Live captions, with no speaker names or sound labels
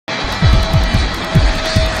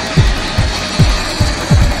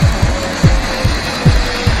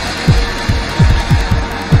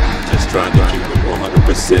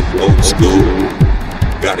school.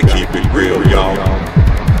 Gotta keep it real, y'all.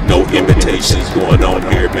 No imitations going on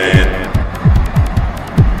here, man.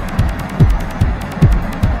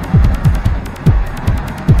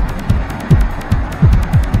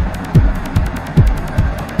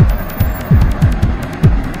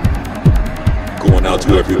 Going out to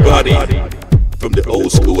everybody from the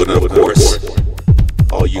old school, and of course,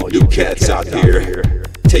 all you new cats out here,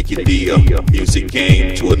 taking the music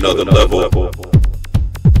game to another level.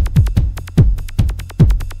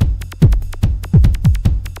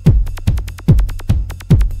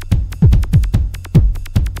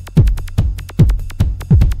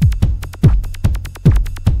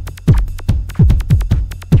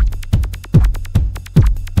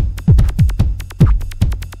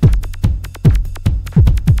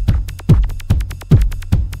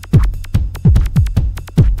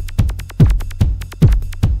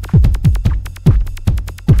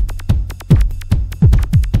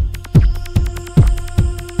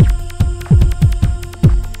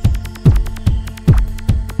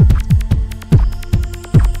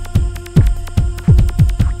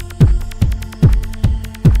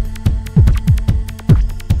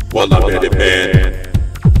 While I'm at it, man,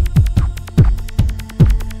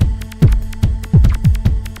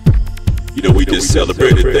 you know, we just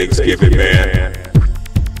celebrated Thanksgiving, man.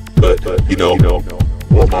 But, you know,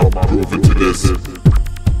 while I'm grooving to this,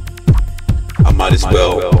 I might as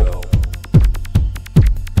well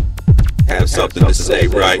have something to say,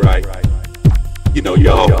 right? You know,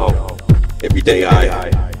 y'all, every day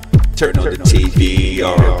I turn on the TV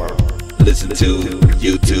or listen to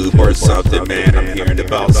YouTube or something, man, I'm hearing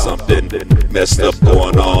about something messed up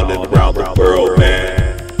going on and around the world,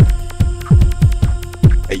 man.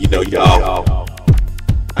 And you know, y'all,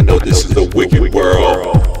 I know this is a wicked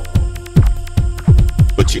world,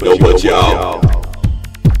 but you know what, y'all,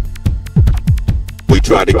 we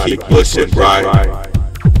try to keep pushing, right?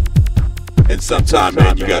 And sometimes,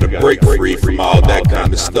 man, you gotta break free from all that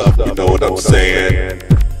kind of stuff, you know what I'm saying?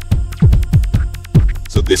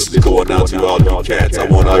 So this is going out to all you cats. I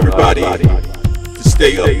want everybody to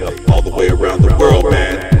stay up all the way around the world,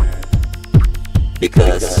 man,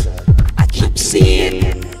 because I keep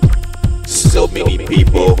seeing so many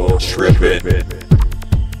people tripping,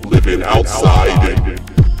 living outside and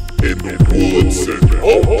in the woods and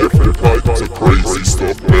all different kinds of crazy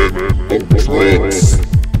stuff, man, on drugs.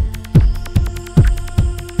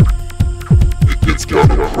 It gets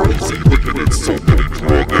kind of crazy looking at so many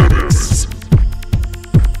drug addicts.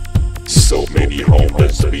 So many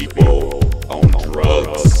homeless people on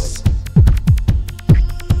drugs.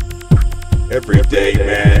 Every day,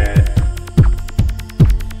 man.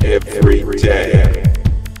 Every day.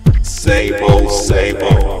 Same old, same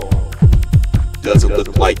old. Doesn't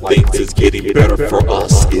look like things is getting better for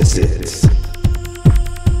us, is it?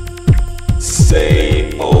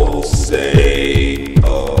 Same old, same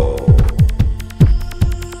old.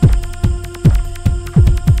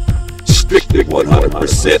 Strictly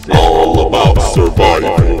 100% all about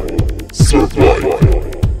survival. Survival.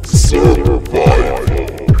 Survival.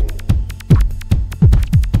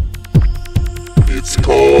 It's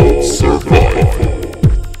called survival.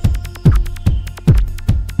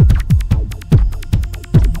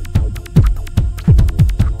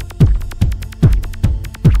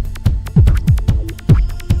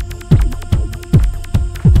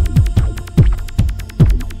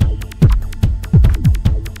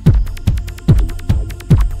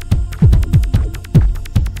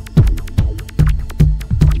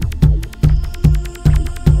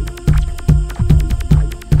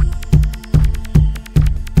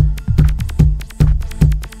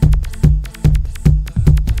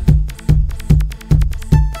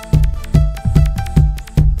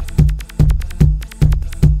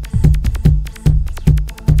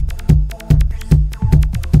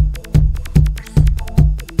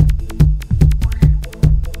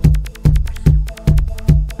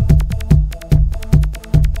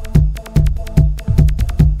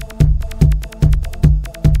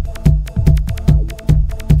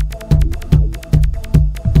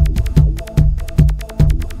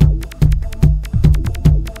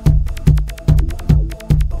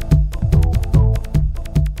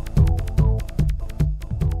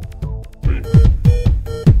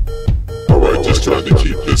 Trying to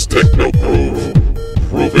keep this techno groove.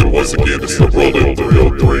 Proving once again it's the Rolling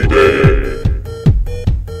 303 day.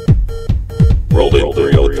 Rolling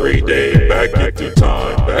 303 day, back into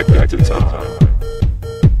time, back into time.